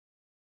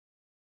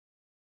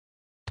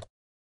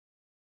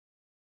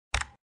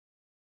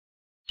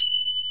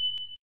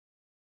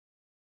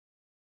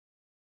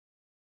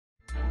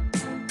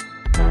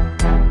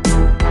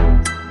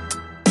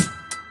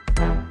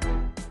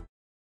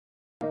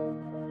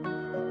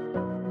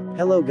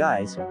Hello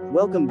guys,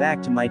 welcome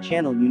back to my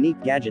channel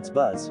Unique Gadgets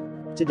Buzz.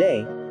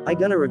 Today, I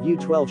gonna review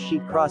 12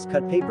 sheet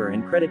cross-cut paper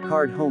and credit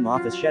card home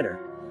office shedder.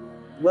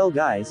 Well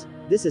guys,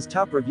 this is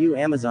top review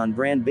Amazon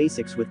brand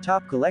basics with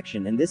top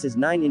collection, and this is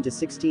 9 into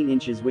 16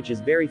 inches, which is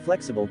very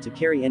flexible to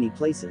carry any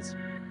places.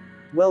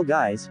 Well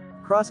guys,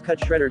 cross-cut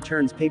shredder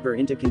turns paper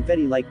into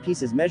confetti-like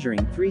pieces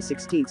measuring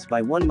 3/16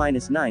 by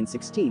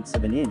 1-9/16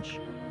 of an inch.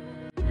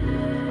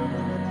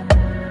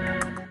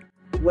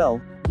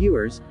 Well,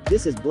 viewers,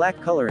 this is black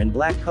color, and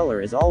black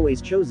color is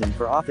always chosen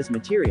for office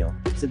material,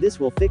 so this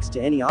will fix to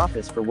any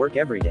office for work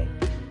every day.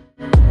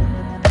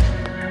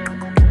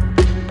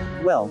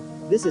 Well,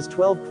 this is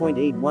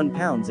 12.81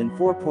 pounds and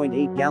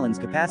 4.8 gallons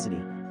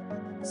capacity.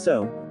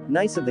 So,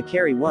 nice of the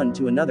carry one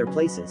to another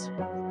places.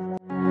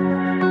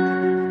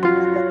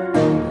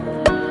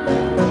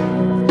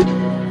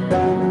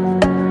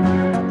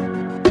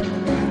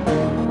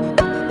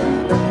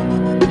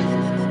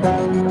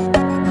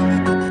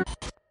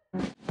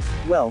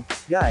 Well,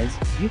 guys,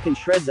 you can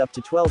shred up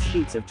to 12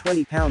 sheets of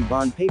 20-pound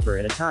bond paper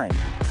at a time.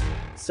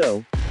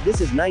 So,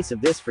 this is nice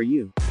of this for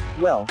you.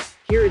 Well,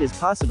 here it is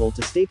possible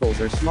to staples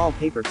or small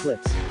paper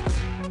clips.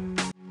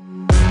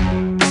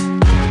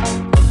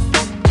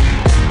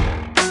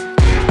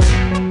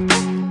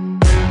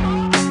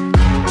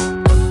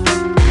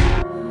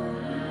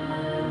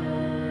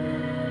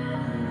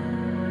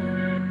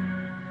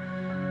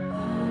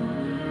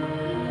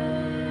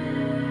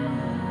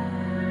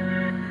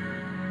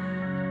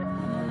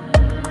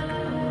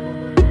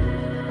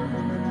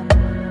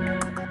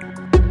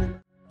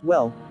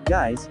 Well,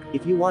 guys,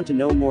 if you want to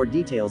know more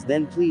details,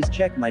 then please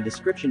check my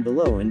description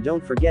below and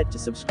don't forget to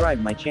subscribe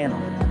my channel.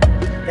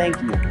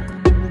 Thank you.